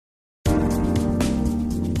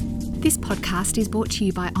This podcast is brought to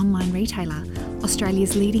you by Online Retailer,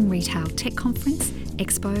 Australia's leading retail tech conference,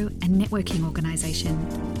 expo and networking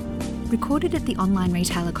organisation. Recorded at the Online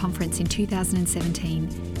Retailer Conference in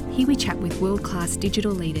 2017, here we chat with world-class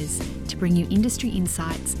digital leaders to bring you industry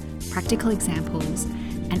insights, practical examples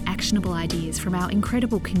and actionable ideas from our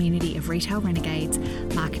incredible community of retail renegades,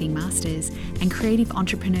 marketing masters and creative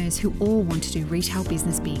entrepreneurs who all want to do retail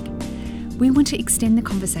business big. We want to extend the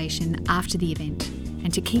conversation after the event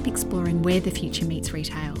and to keep exploring where the future meets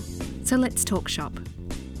retail. So let's talk shop.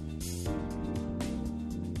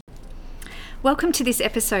 Welcome to this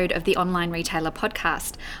episode of the Online Retailer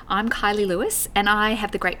Podcast. I'm Kylie Lewis and I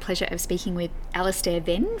have the great pleasure of speaking with Alistair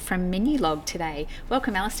Venn from Menulog today.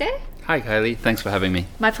 Welcome, Alistair. Hi Kylie, thanks for having me.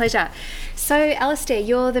 My pleasure. So Alistair,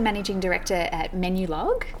 you're the Managing Director at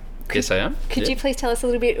Menulog. Yes, I am. Could you please tell us a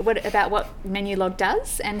little bit about what Menulog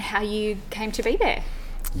does and how you came to be there?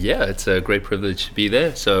 Yeah, it's a great privilege to be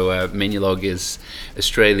there. So Menulog is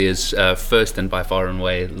Australia's first and by far and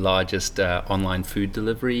away largest online food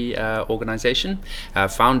delivery organisation.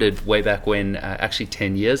 Founded way back when, actually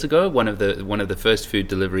 10 years ago, one of the first food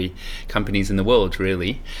delivery companies in the world,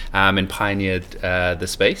 really, and pioneered the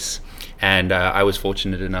space. And I was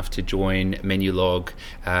fortunate enough to join Menulog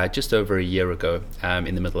just over a year ago,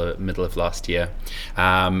 in the middle of last year,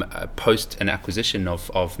 post an acquisition of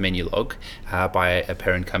Menulog by a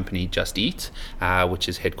parent company, Just Eat, which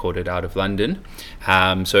is headquartered out of London.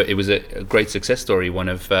 So it was a great success story, one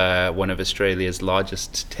of Australia's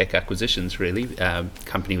largest tech acquisitions, really.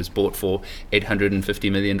 Company was bought for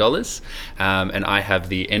 $850 million, and I have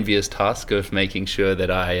the envious task of making sure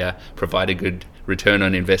that I provide a good return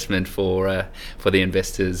on investment for the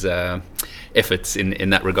investors' efforts in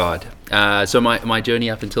that regard. So my journey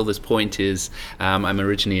up until this point is I'm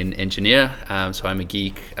originally an engineer, so I'm a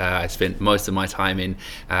geek. I spent most of my time in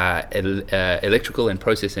electrical and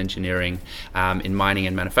process engineering, in mining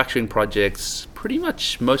and manufacturing projects, pretty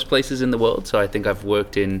much most places in the world. So I think I've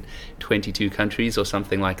worked in 22 countries or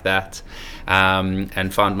something like that,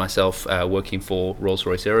 and found myself working for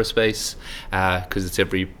Rolls-Royce Aerospace, because it's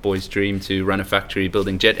every boy's dream to run a factory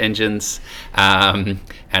building jet engines, and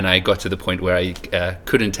I got to the point where I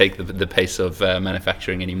couldn't take the pace of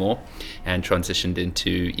manufacturing anymore and transitioned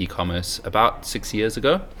into e-commerce about 6 years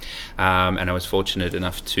ago, and I was fortunate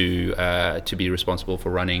enough to be responsible for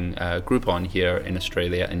running Groupon here in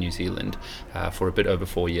Australia and New Zealand for a bit over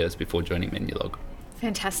 4 years before joining Menulog.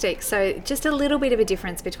 Fantastic. So just a little bit of a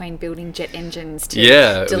difference between building jet engines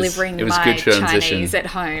to delivering it was my good transition. Chinese at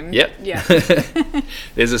home. Yep. Yeah.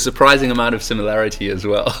 There's a surprising amount of similarity as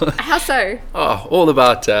well. How so? All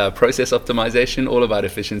about process optimization, all about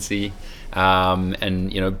efficiency,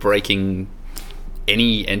 and breaking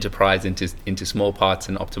any enterprise into small parts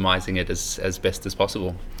and optimizing it as best as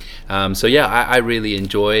possible. I really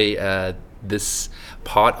enjoy this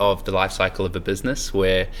part of the life cycle of a business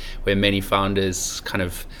where many founders kind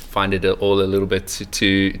of find it all a little bit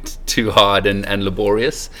too hard and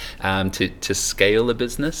laborious to scale a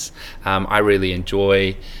business. I really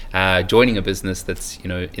enjoy joining a business that's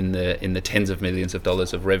in the tens of millions of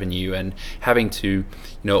dollars of revenue and having to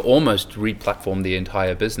almost re-platform the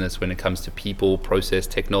entire business when it comes to people, process,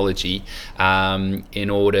 technology, in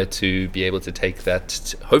order to be able to take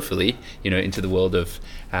that hopefully into the world of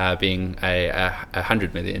being a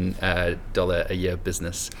 $100 million a year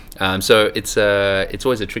business. So it's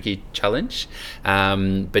always a tricky challenge,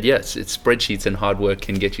 but yes, it's spreadsheets and hard work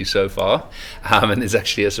can get you so far, and there's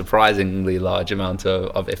actually a surprisingly large amount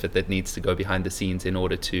of effort that needs to go behind the scenes in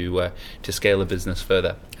order to scale a business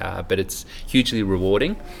further. But it's hugely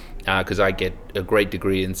rewarding because I get a great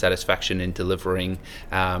degree in satisfaction in delivering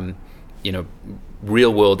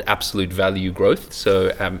real world absolute value growth,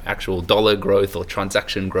 so actual dollar growth or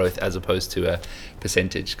transaction growth as opposed to a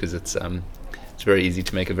percentage, because it's very easy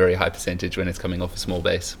to make a very high percentage when it's coming off a small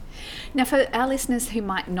base. Now, for our listeners who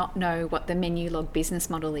might not know what the Menulog business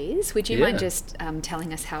model is, would you mind just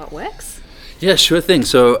telling us how it works? Yeah, sure thing.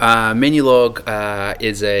 So Menulog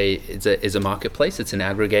is a marketplace. It's an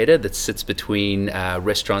aggregator that sits between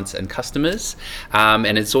restaurants and customers,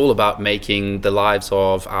 and it's all about making the lives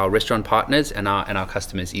of our restaurant partners and our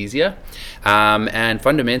customers easier. And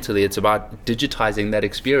fundamentally, it's about digitizing that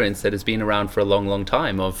experience that has been around for a long, long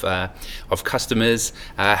time of customers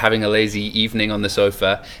having a lazy evening on the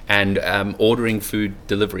sofa and ordering food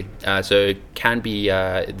delivery. So it can be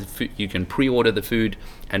you can pre-order the food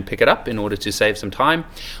and pick it up in order to save some time,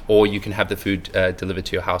 or you can have the food delivered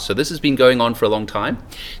to your house. So this has been going on for a long time.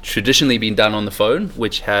 Traditionally been done on the phone,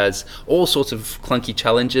 which has all sorts of clunky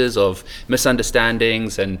challenges of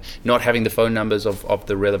misunderstandings and not having the phone numbers of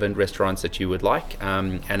the relevant restaurants that you would like.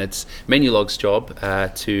 And it's Menulog's job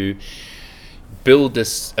to build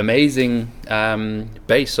this amazing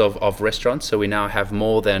base of restaurants. So we now have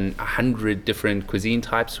more than 100 different cuisine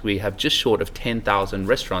types. We have just short of 10,000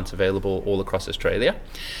 restaurants available all across Australia.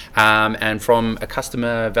 And from a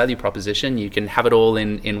customer value proposition, you can have it all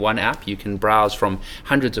in one app. You can browse from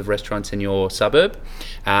hundreds of restaurants in your suburb.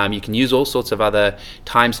 You can use all sorts of other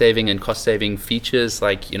time-saving and cost-saving features,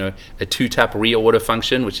 like, a 2-tap reorder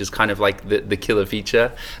function, which is kind of like the killer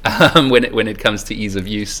feature when it comes to ease of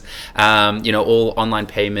use. All online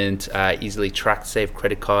payment, easily tracked, saved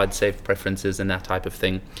credit cards, saved preferences, and that type of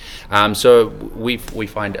thing. So we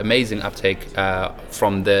find amazing uptake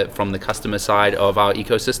from the customer side of our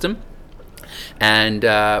ecosystem. And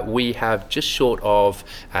we have just short of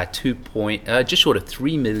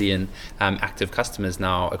 3 million active customers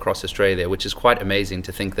now across Australia, which is quite amazing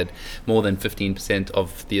to think that more than 15%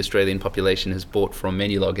 of the Australian population has bought from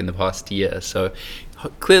Menulog in the past year. So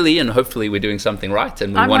clearly and hopefully we're doing something right,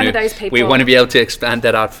 and we want to be able to expand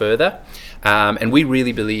that out further. And we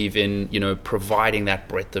really believe in providing that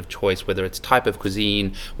breadth of choice, whether it's type of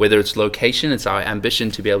cuisine, whether it's location. It's our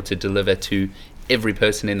ambition to be able to deliver to every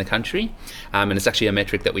person in the country, and it's actually a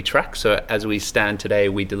metric that we track. So as we stand today,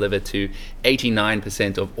 we deliver to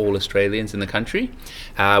 89% of all Australians in the country,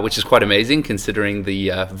 which is quite amazing considering the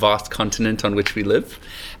vast continent on which we live.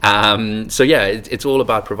 So yeah, it's all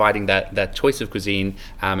about providing that choice of cuisine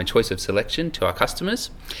and choice of selection to our customers.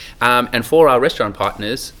 And for our restaurant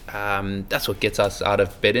partners, that's what gets us out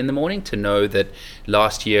of bed in the morning, to know that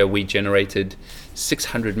last year we generated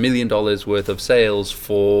 $600 million worth of sales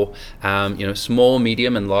for small,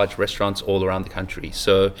 medium and large restaurants all around the country.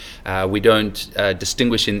 So we don't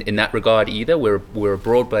distinguish in that regard either. We're a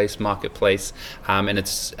broad-based marketplace, and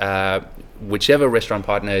it's whichever restaurant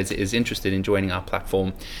partner is interested in joining our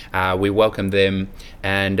platform, we welcome them,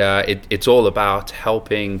 and it's all about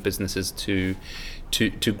helping businesses to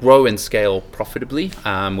grow and scale profitably.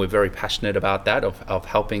 We're very passionate about that, of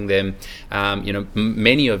helping them.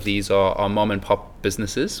 Many of these are mom and pop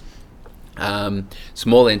businesses,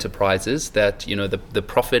 small enterprises that the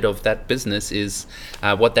profit of that business is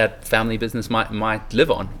what that family business might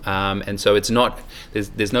live on, and so it's not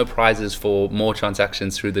there's no prizes for more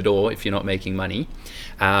transactions through the door if you're not making money.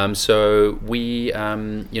 So we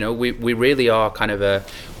really are kind of a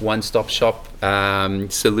one-stop shop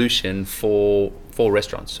solution for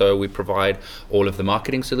restaurants. So we provide all of the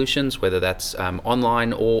marketing solutions, whether that's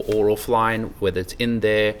online or offline, whether it's in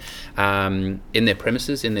their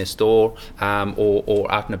premises, in their store,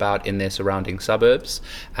 or out and about in their surrounding suburbs.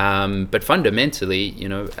 But fundamentally,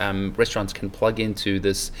 restaurants can plug into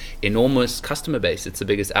this enormous customer base. It's the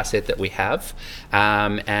biggest asset that we have,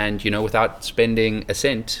 and without spending a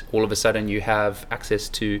cent, all of a sudden you have access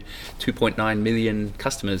to 2.9 million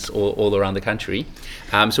customers all around the country.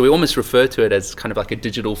 So we almost refer to it as kind of like a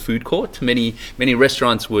digital food court. Many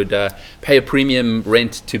restaurants would pay a premium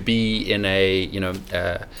rent to be in a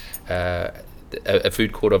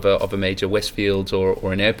food court of a major Westfields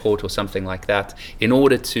or an airport or something like that, in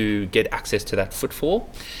order to get access to that footfall.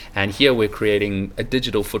 And here we're creating a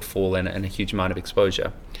digital footfall and a huge amount of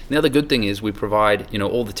exposure. And the other good thing is we provide,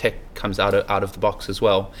 all the tech comes out of the box as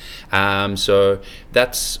well. So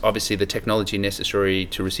that's obviously the technology necessary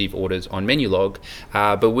to receive orders on Menulog,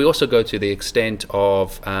 but we also go to the extent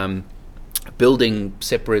of building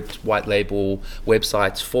separate white label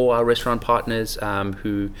websites for our restaurant partners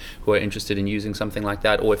who are interested in using something like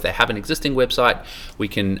that, or if they have an existing website, we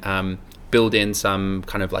can build in some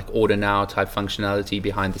kind of like order now type functionality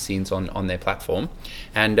behind the scenes on their platform.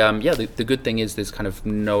 And the good thing is there's kind of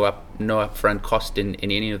no upfront cost in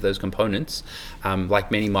any of those components.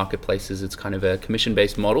 Like many marketplaces, it's kind of a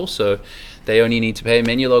commission-based model, so they only need to pay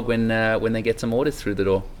Menulog when they get some orders through the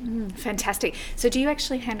door. Fantastic. So do you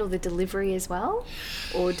actually handle the delivery as well,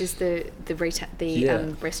 or does the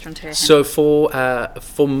restaurateur handle? So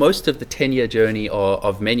for most of the 10-year journey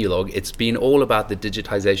of Menulog, it's been all about the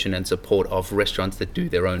digitization and support of restaurants that do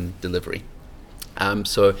their own delivery.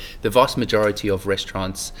 So the vast majority of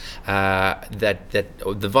restaurants,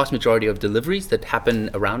 the vast majority of deliveries that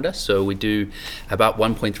happen around us, so we do about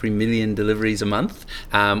 1.3 million deliveries a month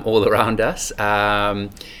all around us,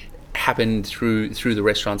 happen through the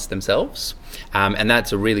restaurants themselves. And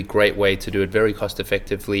that's a really great way to do it very cost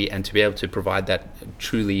effectively and to be able to provide that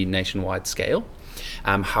truly nationwide scale.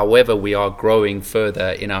 However, we are growing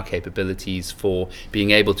further in our capabilities for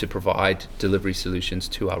being able to provide delivery solutions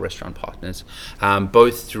to our restaurant partners,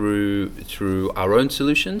 both through our own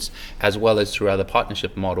solutions as well as through other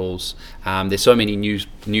partnership models. There's so many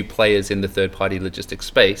new players in the third-party logistics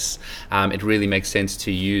space. It really makes sense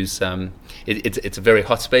to use. It's a very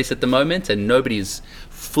hot space at the moment, and nobody's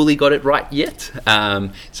fully got it right yet.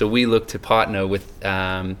 So we look to partner with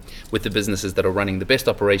the businesses that are running the best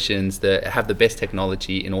operations, that have the best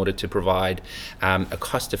technology, in order to provide a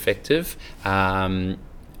cost-effective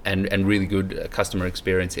and really good customer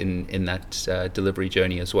experience in that delivery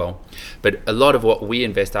journey as well. But a lot of what we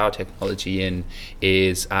invest our technology in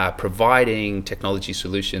is providing technology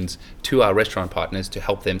solutions to our restaurant partners to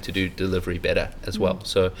help them to do delivery better as well.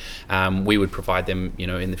 So we would provide them,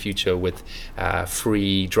 in the future with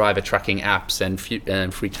free driver tracking apps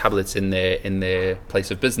and free tablets in their place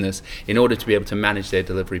of business, in order to be able to manage their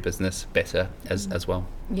delivery business better as well.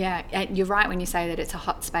 Yeah, you're right when you say that it's a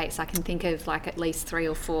hot space. I can think of like at least 3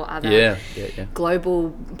 or 4 other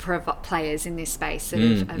global players in this space that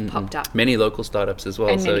have popped up. Many local startups as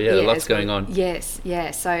well. Lots going on. Yes,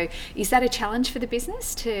 yeah. So is that a challenge for the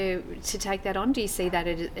business to take that on? Do you see that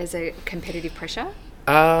as a competitive pressure?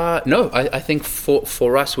 No, I think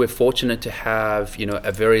for us, we're fortunate to have,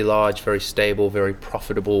 a very large, very stable, very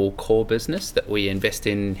profitable core business that we invest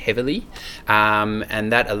in heavily.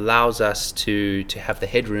 And that allows us to have the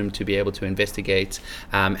headroom to be able to investigate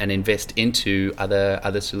and invest into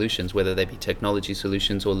other solutions, whether they be technology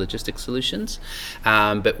solutions or logistics solutions.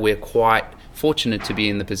 But we're quite fortunate to be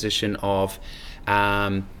in the position of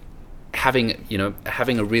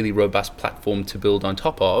having a really robust platform to build on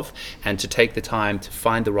top of, and to take the time to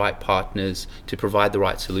find the right partners to provide the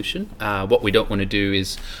right solution. What we don't want to do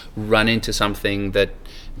is run into something that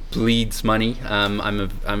bleeds money. I'm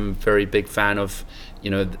a very big fan of,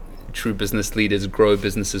 true business leaders grow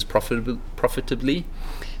businesses profitably.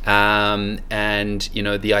 And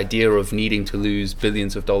the idea of needing to lose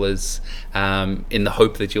billions of dollars in the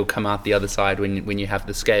hope that you'll come out the other side when you have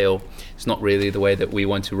the scale, is not really the way that we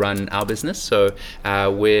want to run our business. So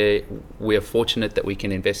we're fortunate that we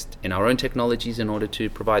can invest in our own technologies in order to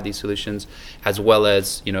provide these solutions, as well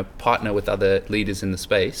as partner with other leaders in the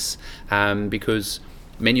space, because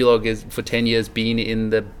Menulog has for 10 years been in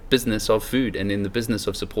the business of food and in the business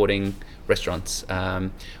of supporting restaurants.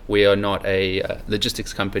 We are not a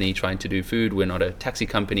logistics company trying to do food. We're not a taxi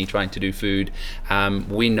company trying to do food.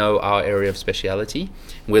 We know our area of speciality.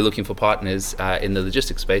 We're looking for partners in the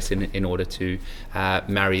logistics space in order to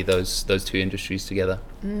marry those two industries together.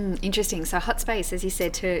 Interesting. So hot space, as you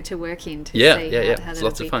said, to work in. How it's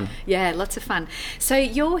lots of fun. Yeah, lots of fun. So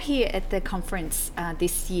you're here at the conference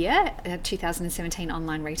this year, 2017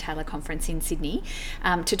 Online Retailer Conference in Sydney,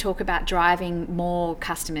 to talk about driving more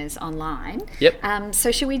customers online. Yep.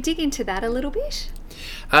 So should we dig into that a little bit?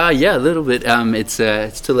 A little bit. It's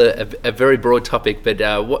still a very broad topic, but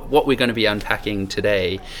what we're going to be unpacking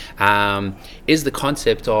today is the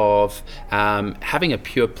concept of having a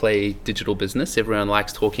pure play digital business. Everyone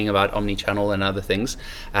likes talking about Omni Channel and other things.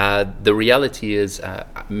 The reality is,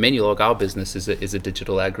 Menulog, our business, is a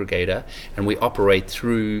digital aggregator, and we operate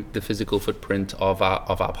through the physical footprint of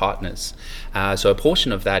our partners. So a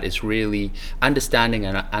portion of that is really understanding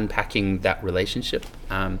and unpacking that relationship.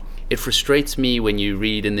 It frustrates me when you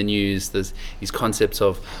read in the news there's these concepts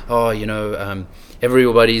of,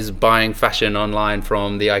 everybody's buying fashion online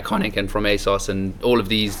from The Iconic and from ASOS, and all of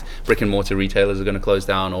these brick and mortar retailers are going to close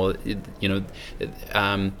down, or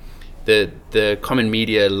the common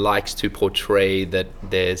media likes to portray that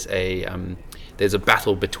there's a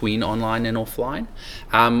battle between online and offline,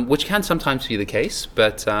 which can sometimes be the case,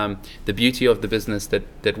 but the beauty of the business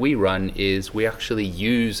that we run is we actually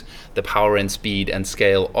use the power and speed and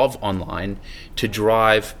scale of online to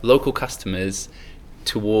drive local customers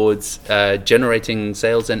towards generating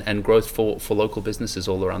sales and growth for local businesses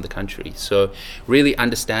all around the country. So really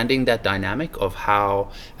understanding that dynamic of how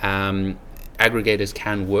aggregators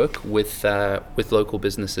can work with local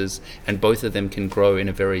businesses, and both of them can grow in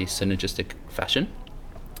a very synergistic fashion.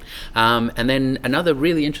 And then another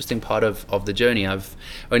really interesting part of the journey, I've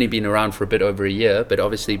only been around for a bit over a year, but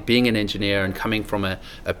obviously being an engineer and coming from a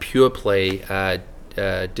pure play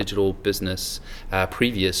digital business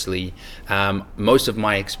previously, most of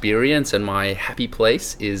my experience and my happy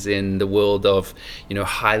place is in the world of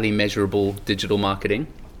highly measurable digital marketing.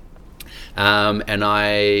 And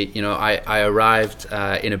I arrived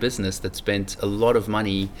in a business that spent a lot of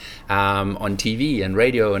money on TV and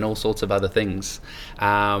radio and all sorts of other things.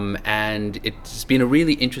 And it's been a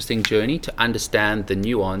really interesting journey to understand the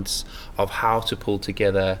nuance of how to pull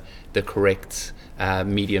together the correct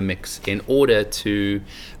media mix in order to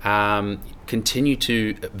continue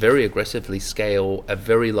to very aggressively scale a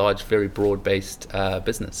very large, very broad-based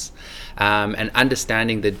business, and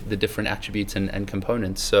understanding the different attributes and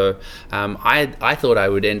components. So I thought I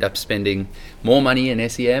would end up spending more money in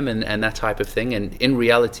SEM and that type of thing, and in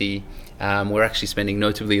reality, we're actually spending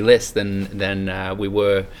notably less than we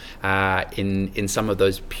were in some of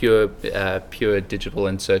those pure digital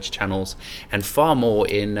and search channels, and far more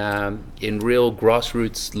in real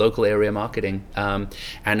grassroots local area marketing,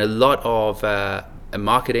 and a lot of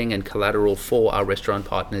marketing and collateral for our restaurant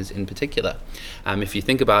partners in particular. If you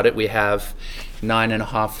think about it, we have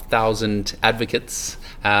 9,500 advocates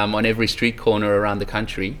on every street corner around the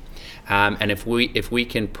country, and if we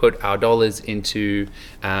can put our dollars into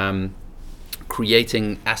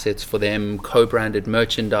creating assets for them, co-branded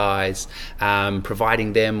merchandise,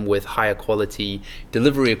 providing them with higher quality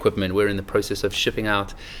delivery equipment. We're in the process of shipping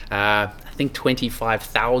out, I think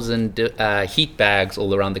 25,000 heat bags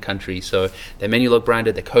all around the country. So they're Menulog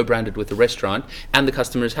branded, they're co-branded with the restaurant, and the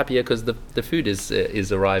customer is happier because the food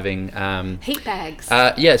is arriving. Heat bags?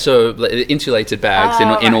 So insulated bags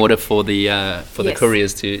in order for the Yes.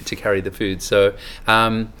 couriers to carry the food. So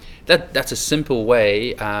that's a simple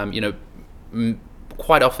way,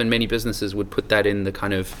 quite often many businesses would put that in the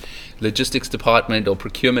kind of logistics department or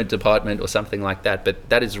procurement department or something like that, but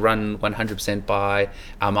that is run 100% by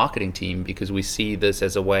our marketing team, because we see this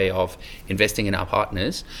as a way of investing in our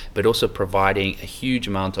partners, but also providing a huge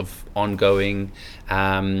amount of ongoing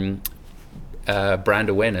brand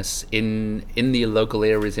awareness in the local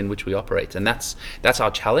areas in which we operate. And that's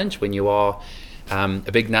our challenge when you are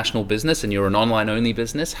a big national business and you're an online only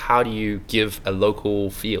business. How do you give a local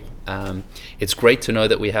feel? It's great to know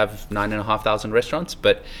that we have 9,500 restaurants,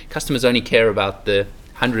 but customers only care about the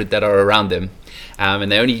 100 that are around them,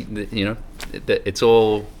 and they only, it's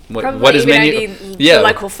all what is the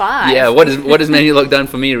local 5. Yeah, what has Menulog done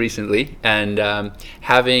for me recently, and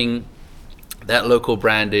having that local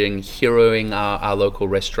branding, heroing our local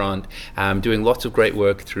restaurant, doing lots of great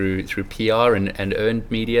work through PR and earned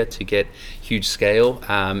media to get huge scale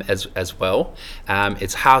as well.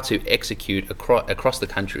 It's how to execute across the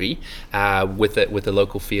country with the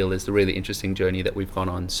local feel is the really interesting journey that we've gone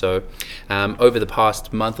on. So over the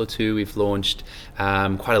past month or two, we've launched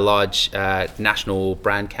quite a large national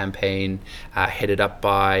brand campaign headed up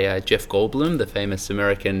by Jeff Goldblum, the famous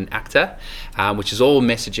American actor, which is all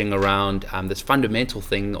messaging around this fundamental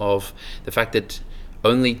thing of the fact that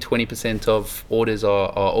only 20% of orders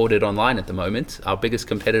are ordered online at the moment. Our biggest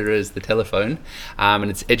competitor is the telephone, and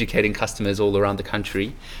it's educating customers all around the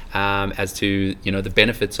country as to the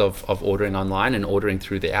benefits of ordering online and ordering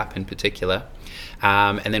through the app in particular.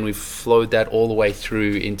 And then we've flowed that all the way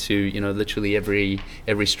through into literally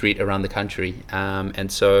every street around the country.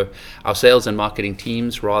 And so our sales and marketing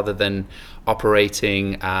teams, rather than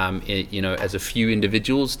operating as a few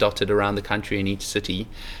individuals dotted around the country in each city,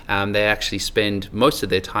 they actually spend most of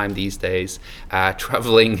their time these days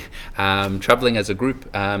traveling as a group.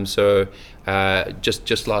 So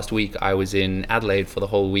just last week I was in Adelaide for the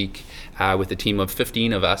whole week with a team of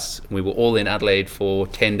 15 of us. We were all in Adelaide for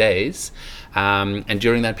 10 days, and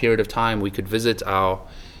during that period of time we could visit our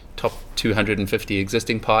top 250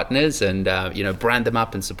 existing partners and brand them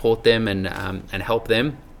up and support them and help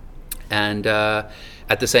them, and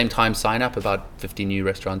at the same time sign up about 50 new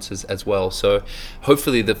restaurants as well. So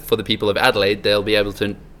hopefully for the people of Adelaide, they'll be able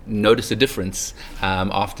to notice a difference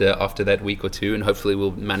after that week or two, and hopefully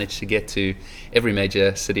we'll manage to get to every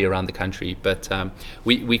major city around the country. But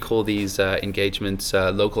we call these engagements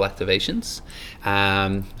local activations,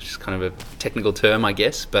 which is kind of a technical term, I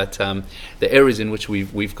guess, but the areas in which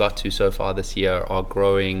we've got to so far this year are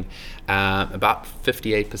growing about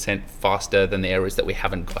 58% faster than the areas that we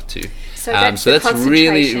haven't got to. So that's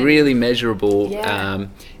really, really measurable. Yeah.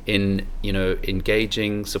 In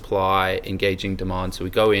engaging supply, engaging demand. So we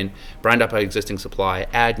go in, brand up our existing supply,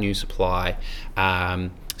 add new supply,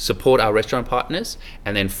 support our restaurant partners,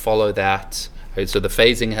 and then follow that. So the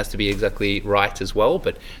phasing has to be exactly right as well,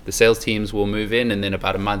 but the sales teams will move in, and then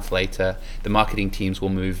about a month later the marketing teams will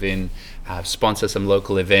move in, sponsor some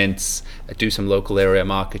local events, do some local area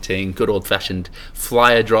marketing, good old-fashioned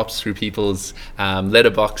flyer drops through people's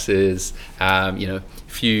letterboxes,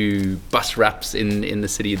 few bus wraps in the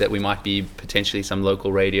city that we might be potentially some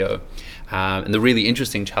local radio. And the really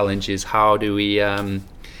interesting challenge is how do we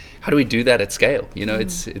how do we do that at scale?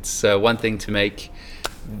 It's one thing to make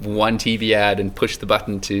one TV ad and push the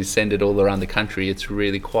button to send it all around the country. It's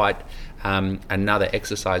really quite another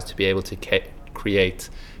exercise to be able to create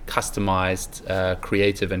customized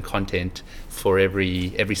creative and content for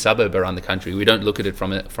every suburb around the country. We don't look at it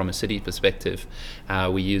from a city perspective.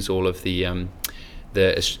 We use all of the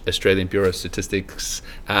Australian Bureau of Statistics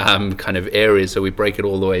kind of areas, so we break it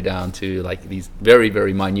all the way down to like these very,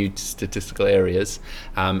 very minute statistical areas,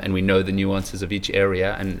 and we know the nuances of each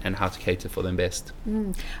area and how to cater for them best.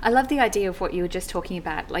 I love the idea of what you were just talking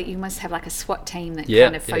about. Like, you must have like a SWAT team that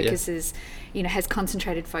kind of focuses, has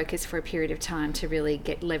concentrated focus for a period of time to really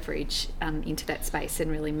get leverage into that space and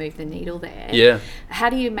really move the needle there. Yeah. How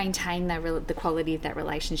do you maintain the quality of that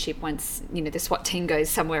relationship once the SWAT team goes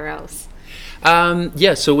somewhere else?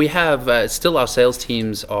 So we have still our sales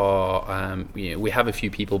teams are we have a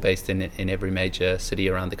few people based in every major city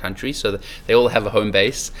around the country, so they all have a home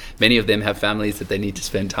base. Many of them have families that they need to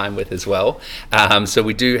spend time with as well. So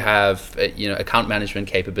we do have account management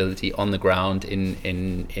capability on the ground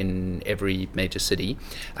in every major city,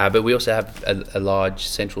 but we also have a large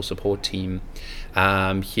central support team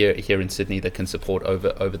here in Sydney that can support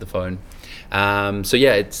over the phone.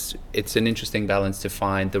 It's an interesting balance to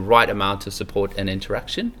find the right amount of support and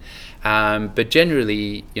interaction. But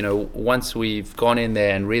generally, once we've gone in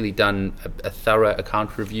there and really done a thorough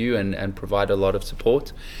account review and provide a lot of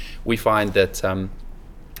support, we find that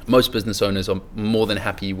most business owners are more than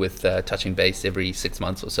happy with touching base every 6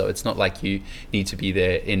 months or so. It's not like you need to be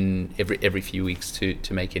there in every few weeks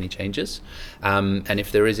to make any changes. And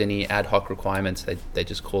if there is any ad hoc requirements, they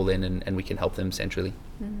just call in and we can help them centrally.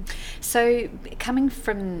 So coming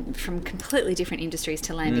from completely different industries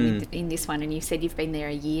to landing in this one, and you said you've been there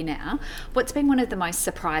a year now, what's been one of the most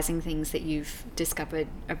surprising things that you've discovered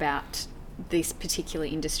about this particular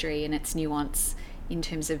industry and its nuance in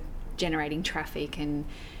terms of generating traffic and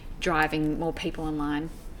driving more people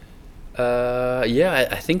online?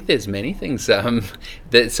 I think there's many things.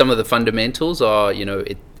 That some of the fundamentals are,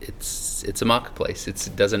 it's a marketplace. It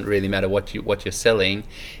doesn't really matter what you're selling.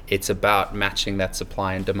 It's about matching that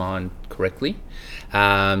supply and demand correctly.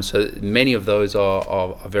 So many of those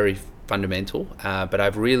are very fundamental, but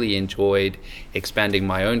I've really enjoyed expanding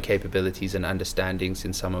my own capabilities and understandings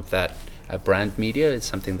in some of that. Brand media is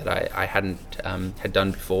something that I hadn't had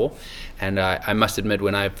done before, and I must admit,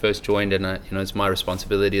 when I first joined, and it's my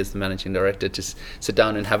responsibility as the managing director to sit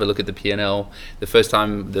down and have a look at the P&L. The first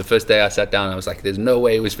day I sat down, I was like, "There's no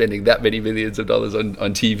way we're spending that many millions of dollars on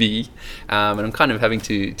TV," and I'm kind of having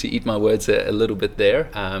to eat my words a little bit there.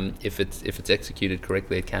 If it's executed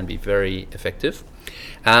correctly, it can be very effective.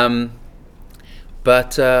 The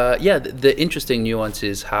interesting nuance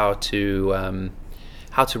is how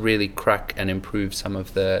to really crack and improve some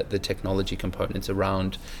of the technology components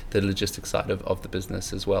around the logistics side of the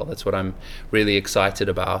business as well. That's what I'm really excited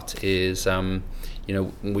about is,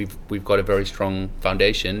 we've got a very strong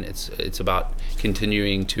foundation. It's about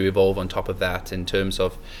continuing to evolve on top of that in terms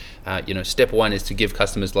of, step one is to give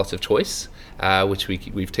customers lots of choice, which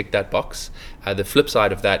we've ticked that box. The flip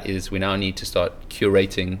side of that is we now need to start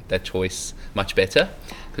curating that choice much better,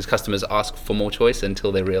 because customers ask for more choice until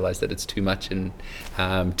they realize that it's too much and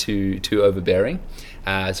too overbearing.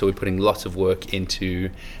 So we're putting lots of work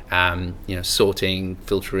into sorting,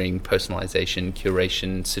 filtering, personalization,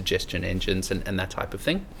 curation, suggestion engines, and that type of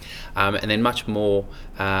thing. And then much more,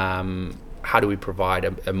 how do we provide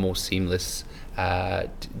a more seamless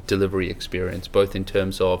delivery experience, both in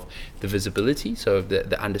terms of the visibility, so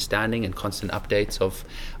the understanding and constant updates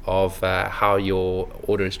of how your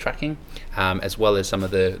order is tracking, as well as some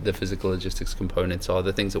of the physical logistics components are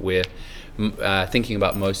the things that we're thinking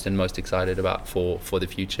about most and most excited about for the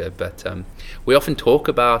future. But we often talk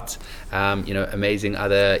about amazing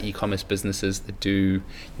other e-commerce businesses that do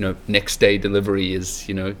next day delivery is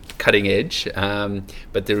cutting edge,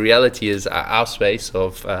 but the reality is our space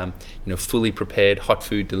of fully prepared hot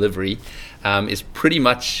food delivery is pretty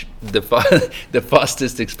much the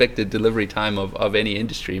fastest expected delivery time of any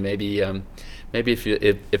industry. Maybe if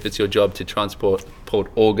it's your job to transport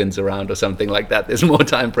organs around or something like that, there's more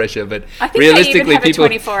time pressure. But I think realistically, they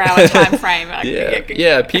even have a 24-hour time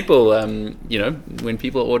frame. People, when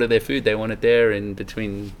people order their food, they want it there in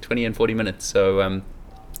between 20 and 40 minutes. So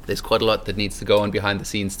there's quite a lot that needs to go on behind the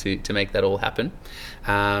scenes to make that all happen.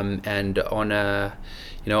 And on a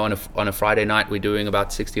on a Friday night we're doing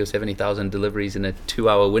about 60 or 70,000 deliveries in a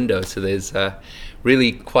 2-hour window. So there's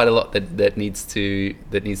really quite a lot that needs to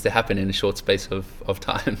happen in a short space of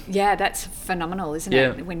time. Yeah, that's phenomenal, isn't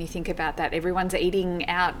it? When you think about that, everyone's eating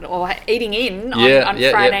out or eating in on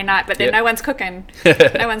Friday night, but then no one's cooking.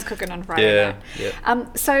 No one's cooking on Friday night. Yeah.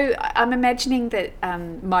 So I'm imagining that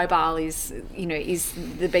mobile is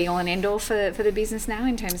the be all and end all for the business now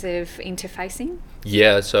in terms of interfacing.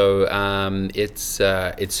 Yeah, so it's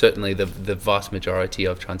certainly the vast majority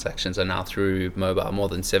of transactions are now through mobile. More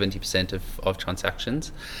than 70% of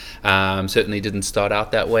transactions. Certainly didn't start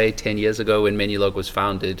out that way 10 years ago when Menulog was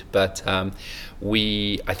founded, but I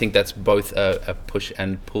think that's both a push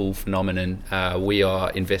and pull phenomenon. We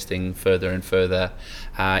are investing further and further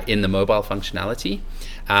in the mobile functionality,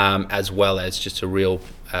 as well as just a real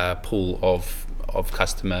pool of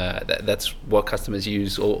customer. That's what customers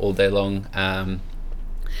use all day long.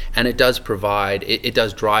 And it does provide, it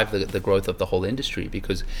does drive the growth of the whole industry,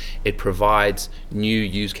 because it provides new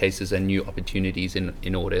use cases and new opportunities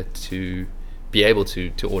in order to be able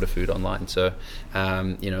to order food online. So,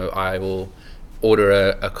 I will order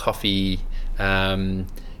a coffee from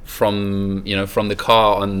the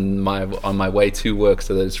car on my way to work,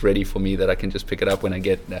 so that it's ready for me, that I can just pick it up when I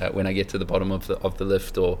get to the bottom of the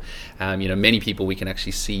lift. Or many people, we can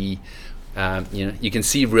actually see. You can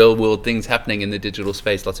see real world things happening in the digital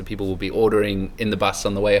space. Lots of people will be ordering in the bus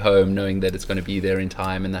on the way home, knowing that it's going to be there in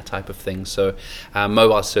time, and that type of thing. So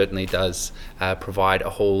mobile certainly does provide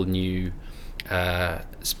a whole new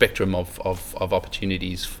spectrum of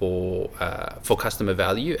opportunities for customer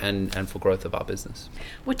value and for growth of our business.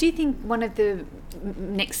 What do you think one of the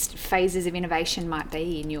next phases of innovation might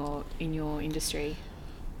be in your industry?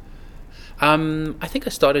 I think I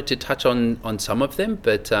started to touch on some of them,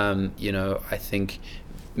 but I think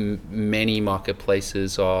many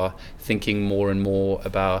marketplaces are thinking more and more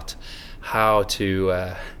about how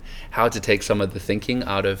to take some of the thinking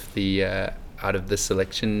out of the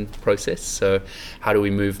selection process. So how do we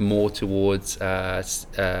move more towards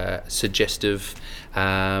suggestive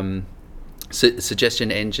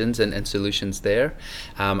suggestion engines and solutions there.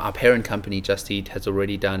 Our parent company, Just Eat, has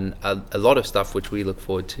already done a lot of stuff which we look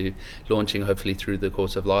forward to launching hopefully through the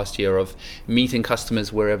course of last year, of meeting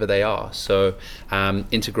customers wherever they are. So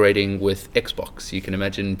integrating with Xbox. You can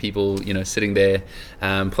imagine people sitting there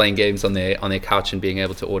playing games on their couch and being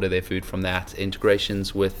able to order their food from that.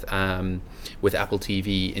 Integrations with Apple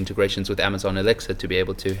TV, integrations with Amazon Alexa, to be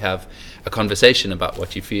able to have a conversation about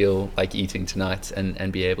what you feel like eating tonight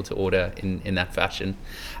and be able to order in that fashion.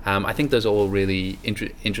 I think those are all really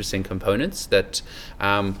interesting components that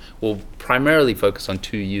will primarily focus on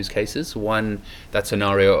two use cases. One, that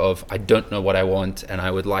scenario of I don't know what I want and I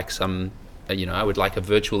would like I would like a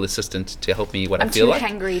virtual assistant to help me what I feel like. I'm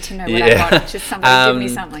too hungry to know what I want. Just somebody give me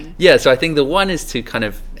something. Yeah, so I think the one is to kind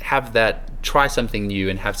of have that, try something new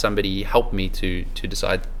and have somebody help me to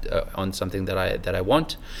decide on something that I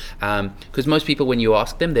want. Because most people, when you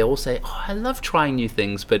ask them, they all say, "Oh, I love trying new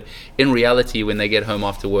things," but in reality, when they get home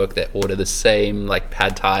after work, they order the same like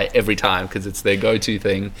pad thai every time because it's their go-to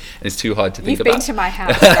thing and it's too hard to think about. You've been to my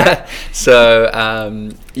house, right? So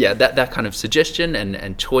that kind of suggestion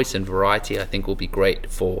and choice and variety, I think, will be great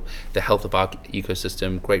for the health of our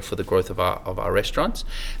ecosystem, great for the growth of our restaurants.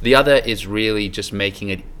 The other is really just making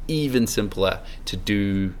it even simpler to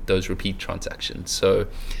do those repeat transactions. So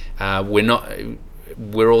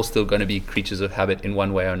we're all still going to be creatures of habit in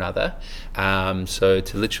one way or another. So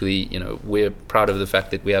to literally, we're proud of the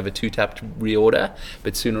fact that we have a 2-tap reorder,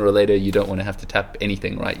 but sooner or later you don't want to have to tap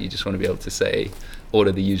anything, right? You just want to be able to say,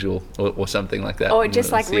 order the usual or something like that. Or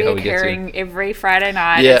just like reoccurring every Friday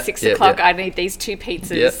night at 6 o'clock, I need these 2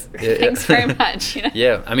 pizzas. Thanks very much.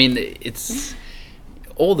 Yeah, I mean, it's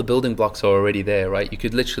all the building blocks are already there, right? You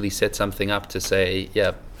could literally set something up to say,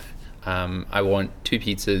 I want 2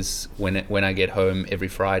 pizzas when I get home every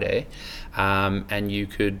Friday, and you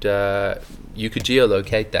could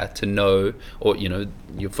geolocate that to know, or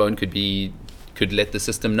your phone could let the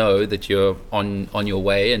system know that you're on your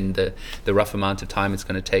way and the rough amount of time it's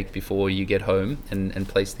going to take before you get home and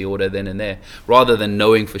place the order then and there, rather than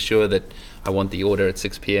knowing for sure that I want the order at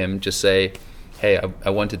 6 p.m. Just say, hey, I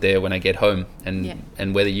want it there when I get home,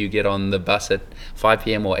 and whether you get on the bus at 5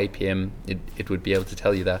 p.m. or 8 p.m., it would be able to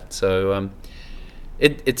tell you that. So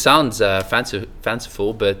it sounds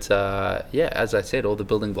fanciful, but as I said, all the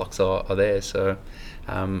building blocks are there. So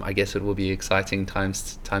I guess it will be exciting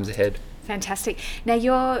times ahead. Fantastic. Now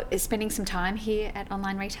you're spending some time here at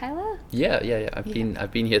Online Retailer? Yeah.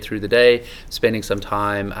 I've been here through the day, spending some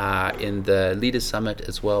time in the Leaders Summit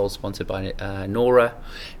as well, sponsored by Nora,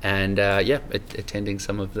 and attending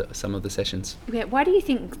some of the sessions. Yeah. Why do you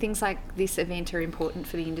think things like this event are important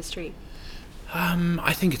for the industry?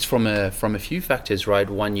 I think it's from a few factors, right?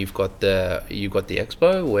 One, you've got the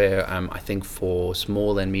expo, where I think for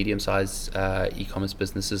small and medium-sized e-commerce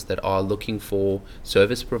businesses that are looking for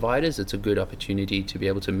service providers, it's a good opportunity to be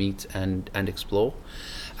able to meet and explore.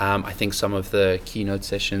 I think some of the keynote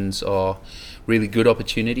sessions are really good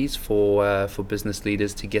opportunities for business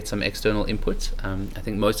leaders to get some external input. I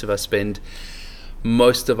think most of us spend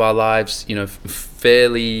most of our lives,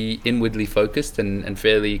 fairly inwardly focused and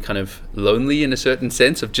fairly kind of lonely in a certain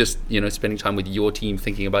sense of just, spending time with your team,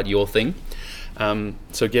 thinking about your thing.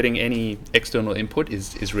 So getting any external input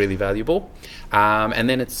is really valuable. And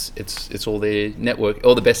then it's all the network,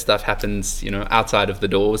 all the best stuff happens, outside of the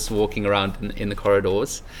doors, walking around in the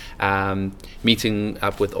corridors, meeting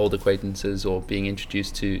up with old acquaintances or being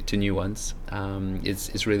introduced to new ones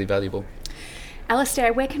is really valuable.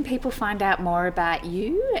 Alistair, where can people find out more about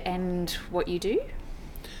you and what you do?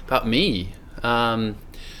 About me? I'm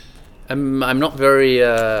not very,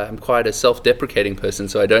 I'm quite a self-deprecating person,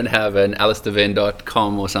 so I don't have an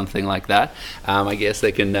alistairvenn.com or something like that. I guess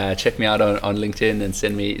they can check me out on LinkedIn and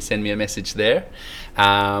send me a message there.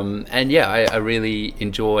 I really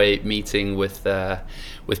enjoy meeting with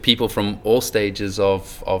people from all stages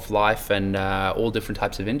of life and all different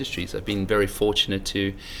types of industries. I've been very fortunate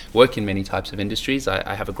to work in many types of industries.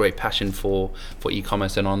 I have a great passion for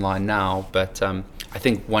e-commerce and online now, but I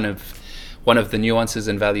think one of the nuances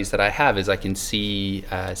and values that I have is I can see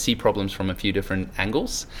problems from a few different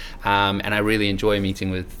angles, and I really enjoy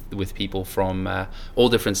meeting with people from all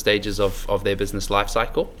different stages of their business life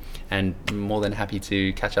cycle, and more than happy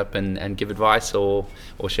to catch up and give advice or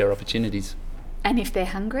share opportunities. And if they're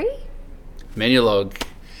hungry? Menulog.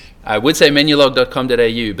 I would say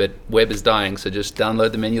menulog.com.au, but web is dying, so just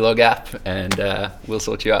download the Menulog app and we'll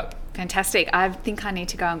sort you out. Fantastic. I think I need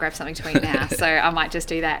to go and grab something to eat now, so I might just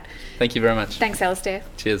do that. Thank you very much. Thanks, Alistair.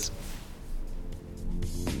 Cheers.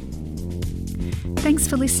 Thanks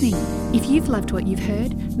for listening. If you've loved what you've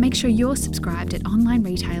heard, make sure you're subscribed at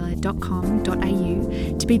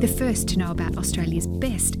onlineretailer.com.au to be the first to know about Australia's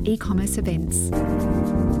best e-commerce events.